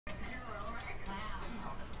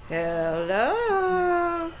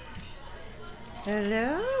Hello.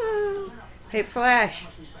 Hello. Hey, Flash.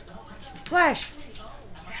 Flash.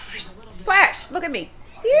 Flash, look at me.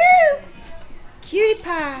 You. Cutie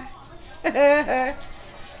pie.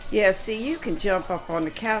 Yeah, see, you can jump up on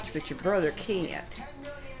the couch, but your brother can't.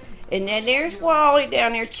 And then there's Wally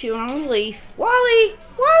down there chewing on a leaf. Wally!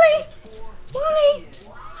 Wally! Wally!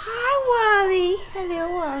 Hi, Wally.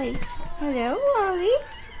 Hello, Wally. Hello, Wally.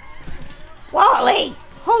 Wally!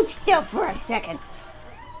 Hold still for a second.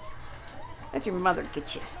 Let your mother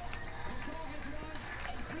get you.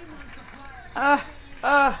 All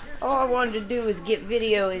I wanted to do was get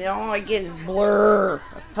video, and all I get is blur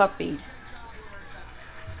of puppies.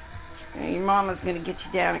 And your mama's gonna get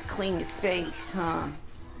you down and clean your face, huh?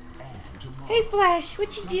 Hey, Flash,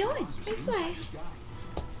 what you doing? Hey, Flash.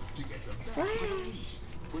 Flash.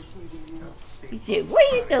 He said,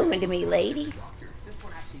 what are you doing to me, lady?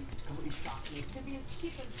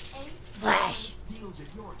 Flash.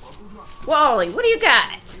 Wally, what do you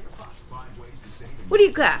got? What do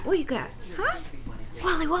you got? What do you got? Huh?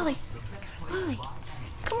 Wally, Wally. Wally.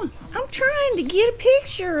 Come on. I'm trying to get a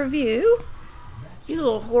picture of you. You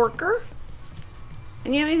little horker.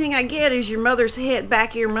 And the only thing I get is your mother's head,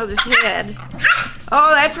 back of your mother's head.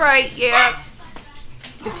 Oh, that's right, yeah.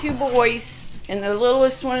 The two boys, and the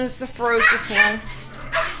littlest one is the ferocious one.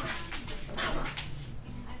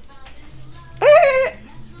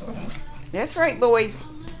 That's right, boys.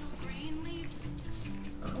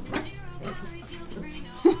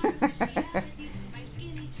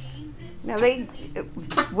 Now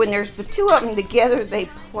when there's the two of them together, they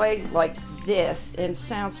play like this and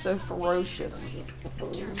sound so ferocious.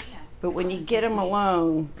 But when you get them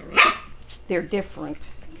alone, they're different.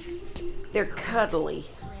 They're cuddly.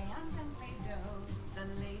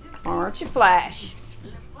 Aren't you, Flash?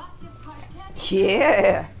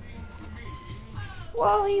 Yeah.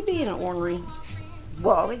 Wally being ornery.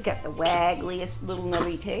 Wally got the waggliest little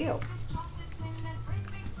nubby tail.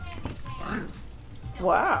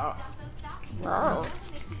 Wow. Wow.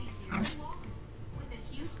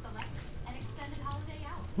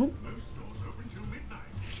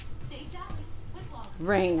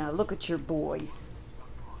 Raina, look at your boys.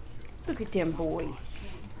 Look at them boys.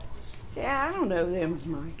 See, I don't know them's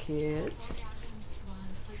my kids.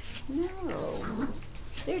 No.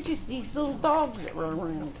 They're just these little dogs that run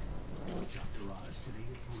around.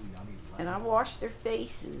 And I wash their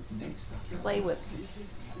faces and play with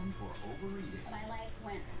them. My life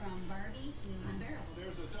went from Barbie to unbearable.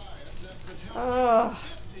 Oh.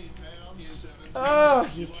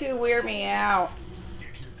 Oh, you two wear me out.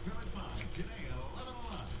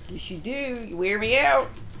 Yes, you do. You wear me out.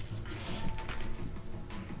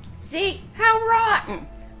 See? How rotten.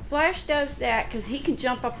 Flash does that because he can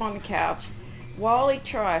jump up on the couch. Wally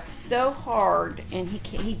tries so hard and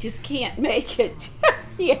he just can't make it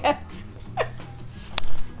yet.